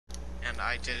and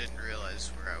I didn't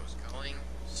realize where I was going,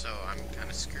 so I'm kind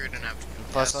of screwed and have to go to the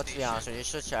Plus, gas let's be honest, station. when you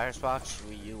switch to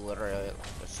Xbox, you literally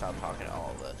stop talking to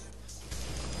all of us.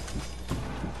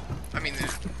 I mean,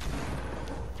 there's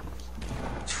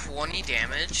 20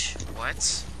 damage?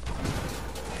 What?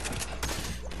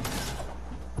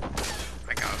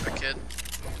 I got a kid.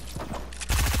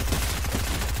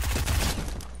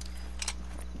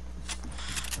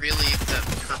 Really, the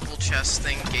purple chest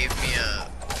thing gave me a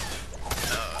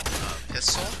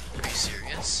pistol? Are you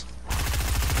serious?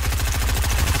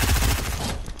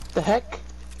 The heck?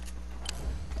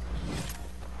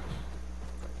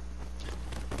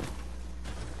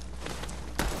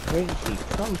 Where did he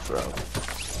come from?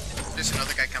 There's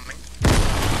another guy coming.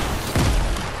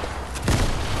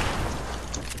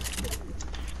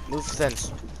 Move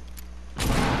fence.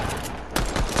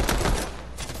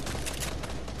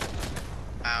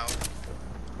 Ow.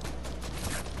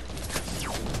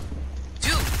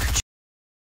 Dude!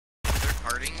 They're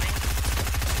partying me?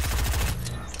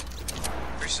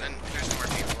 There's more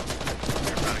people.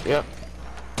 They're about to Yep.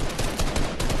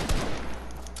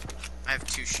 I have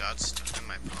 2 shots stuck in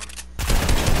my palm.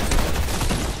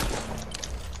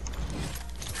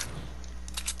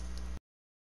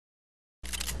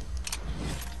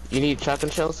 You need shotgun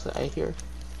shells, I hear?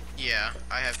 Yeah,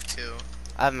 I have 2.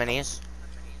 I have minis.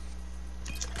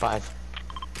 5.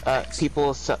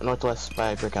 People northwest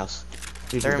by brick house.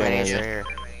 There are minis right here.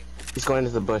 He's going to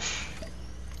the bush.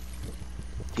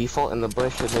 Default in the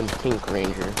bush and then pink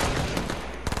ranger.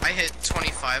 I hit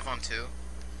 25 on 2.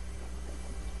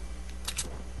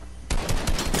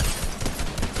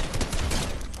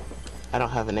 I don't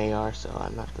have an AR, so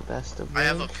I'm not the best of I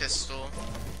have a range. pistol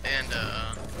and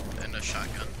a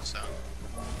shotgun, so.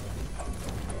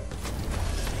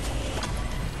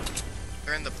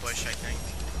 They're in the bush, I think.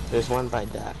 There's one by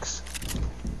Dax.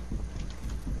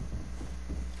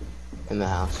 In the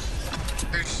house.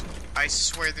 I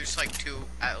swear there's like 2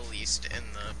 at least in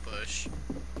the bush.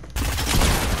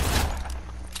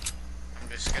 I'm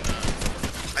just gonna,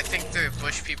 I think the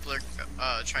bush people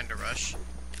are trying to rush.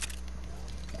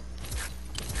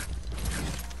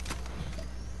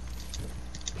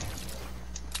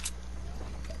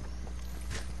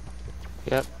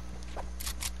 Yep.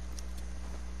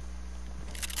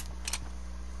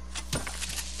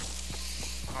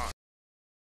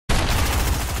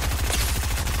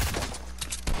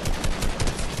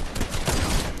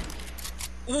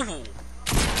 Ooh!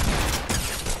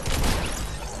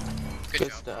 Good Good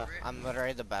job. stuff. Robert. I'm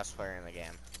literally the best player in the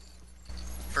game.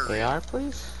 For real. AR,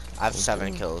 please? I have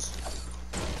 7 kills.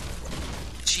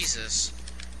 Jesus.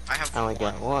 I have I only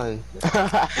got 1.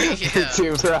 Yeah.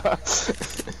 2, bro.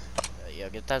 Yo,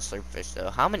 get that slurp fish though.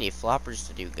 How many floppers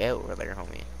did you get over there,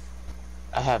 homie?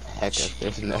 I have heck of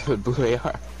there's another blue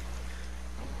AR.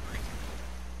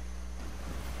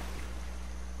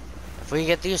 If we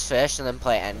get these fish and then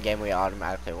play endgame, we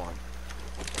automatically won.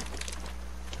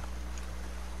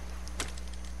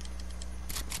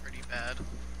 Pretty bad,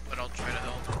 but I'll try to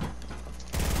help.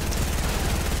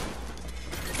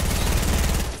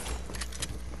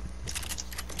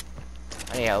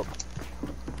 I need help.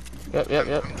 Yep.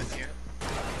 I'm with you.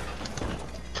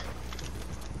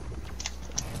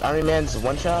 Army man's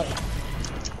 1 shot.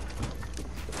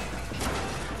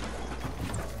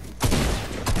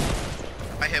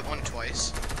 I hit 1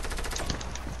 twice.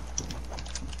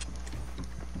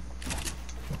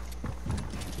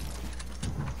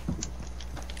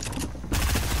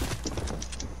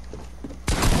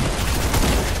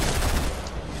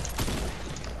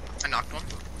 I knocked 1.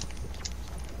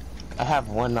 I have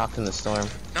 1 knocked in the storm.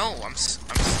 No, I'm stuck.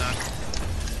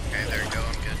 Okay, there we go,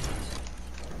 I'm good.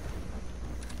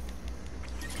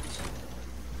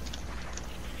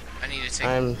 I need to take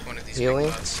I'm one of these healing.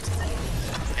 big bots.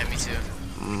 Yeah, me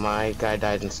too. My guy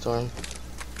died in storm.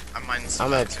 Mine's I'm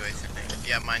about at- to, I think.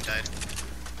 Yeah, mine died.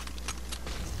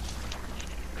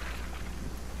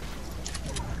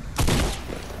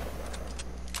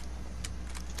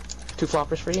 Two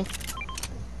floppers for you.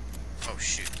 Oh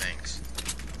shoot, thanks.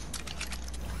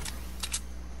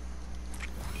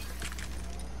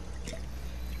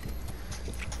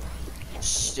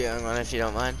 Stealing one if you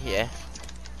don't mind. Yeah.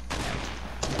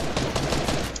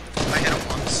 I hit him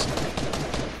once.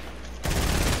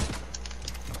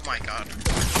 Oh my god.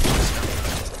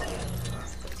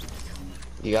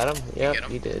 You got him? Yep, get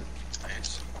him? you did.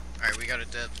 Nice. Alright, we got a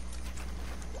dead.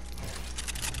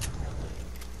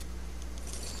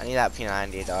 I need that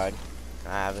P90, dog. I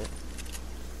have it.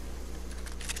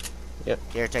 Yep.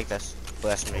 Here, take this.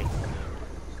 Bless me.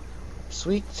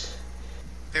 Sweet.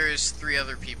 There is 3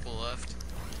 other people left.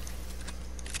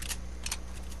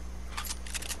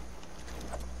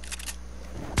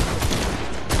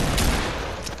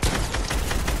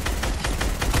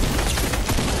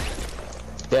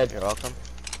 Dead. You're welcome.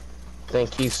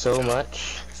 Thank you so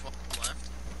much. There's one left.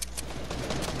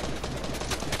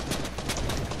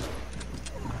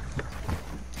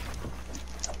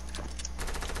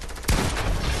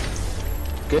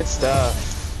 Good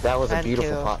stuff. That was a Thank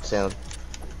beautiful you. pop sound.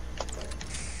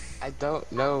 I don't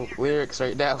know lyrics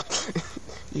right now.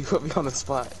 You put me on the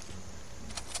spot.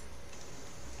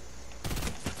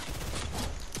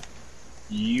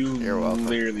 You're welcome.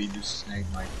 Literally just snagged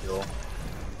my kill.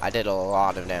 I did a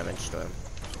lot of damage to him.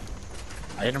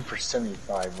 I hit him for 75.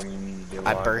 What do you mean you did a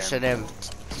I lot of bursted damage? him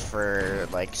for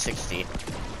like 60.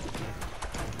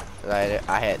 I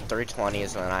hit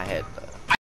 320s and then I hit.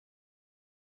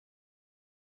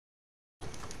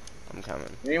 I'm coming.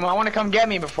 You might want to come get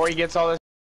me before he gets all this.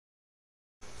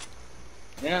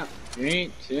 Yeah,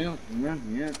 3, 2, yeah.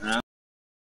 Yeah.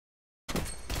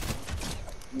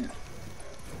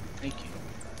 Thank you.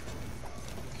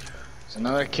 There's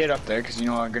another kid up there, because you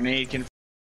know a grenade can.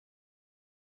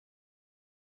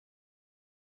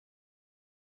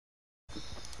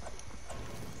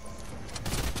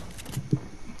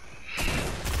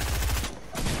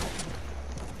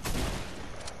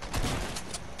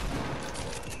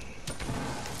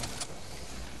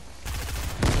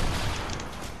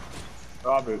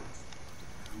 Robert,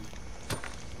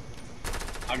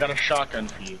 I got a shotgun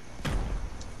for you.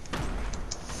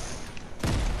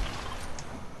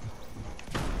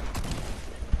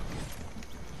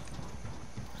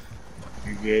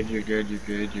 You're good.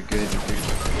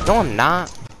 No, I'm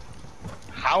not.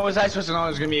 How was I supposed to know it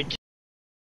was gonna be a kid?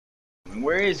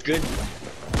 Where is good?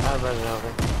 I'm running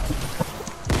over.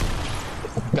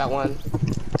 Got one.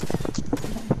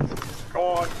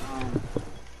 God.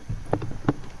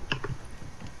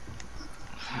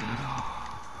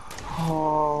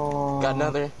 Oh. Got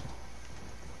another.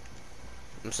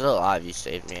 I'm still alive. You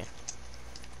saved me.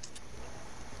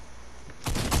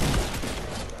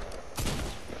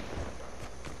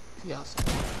 Yes.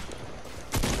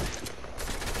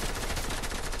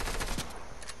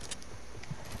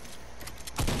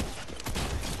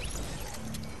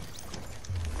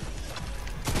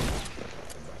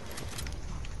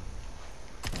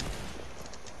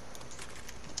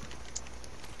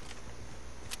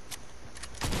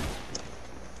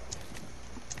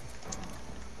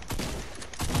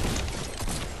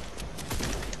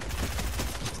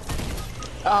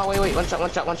 Oh, wait, one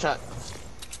shot.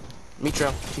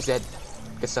 Mitro, he's dead.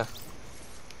 Good stuff.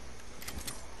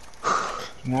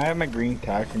 Can I have my green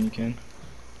tack when you can?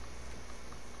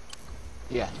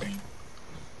 Yeah.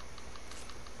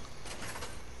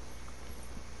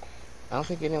 I don't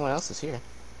think anyone else is here.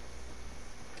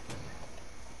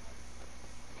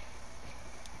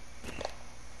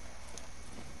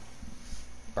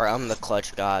 Or I'm the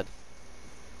clutch god.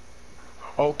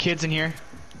 Oh, kids in here.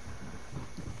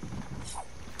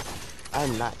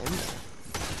 I'm not in there.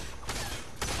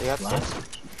 They upstairs.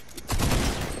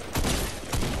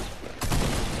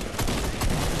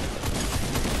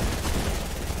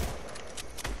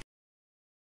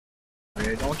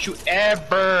 Don't you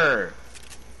ever.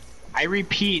 I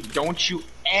repeat, don't you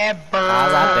ever.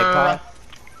 How's that, big pot?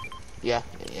 Yeah.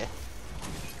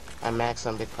 I'm max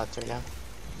on big pots right now.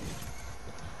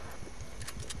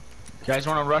 You guys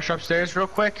want to rush upstairs real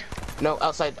quick? No,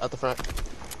 outside, out the front.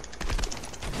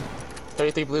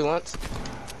 33 blue once.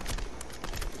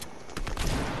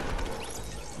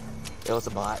 It was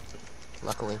a bot,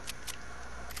 luckily.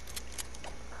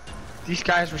 These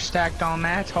guys were stacked on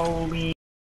that. Holy.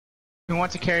 Who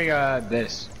wants to carry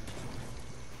this?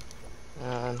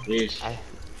 This.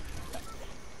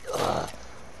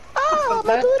 Oh,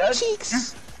 my booty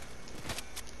cheeks!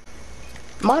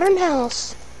 Modern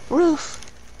house. Roof.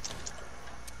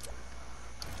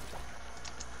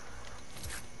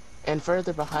 And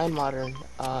further behind modern,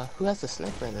 who has the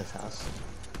sniper in this house?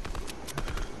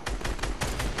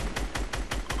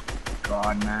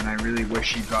 God, man, I really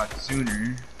wish you got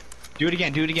sooner. Do it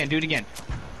again.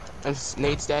 I'm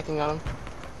nade stacking on him.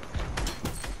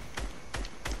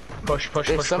 Push.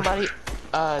 There's somebody,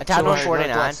 I tapped 149.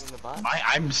 northwest in the bot.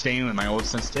 I'm staying with my old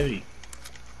sensitivity.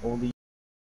 Holy.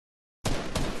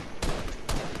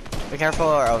 Be careful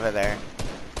over there.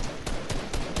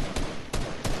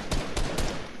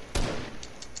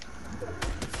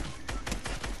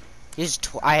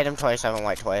 I hit him twice, I went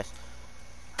white twice.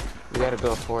 We gotta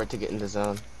go forward to get in the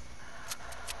zone.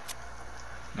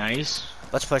 Nice.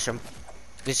 Let's push him.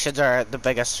 These kids are the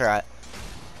biggest threat.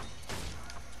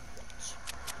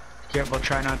 Careful,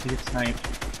 try not to get sniped.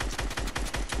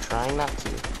 Trying not to.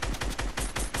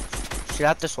 Shoot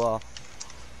out this wall.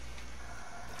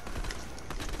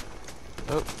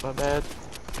 Oh, my bad.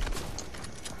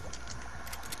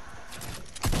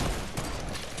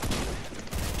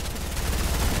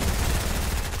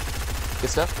 Good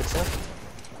stuff, good stuff.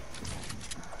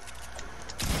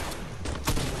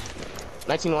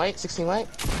 19 white, 16 white.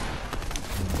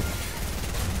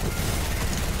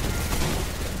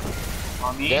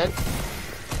 On me. Dead.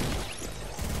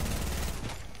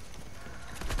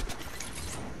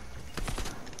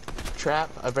 Trap,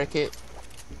 I break it.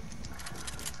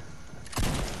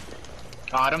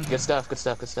 Got him. Good stuff, good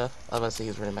stuff, good stuff. I was about to say he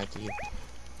was running back to you.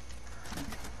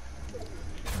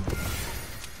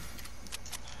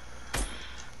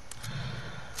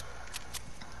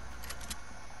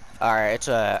 Alright, it's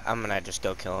I'm gonna just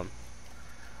go kill him.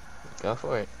 Go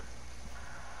for it.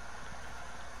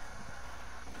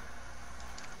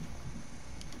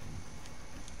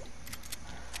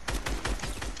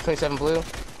 $27 blue.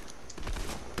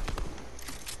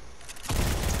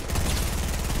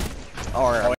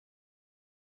 Alright.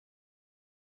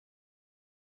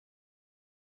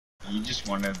 You just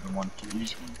wanted the one kill. You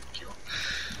just wanted to kill.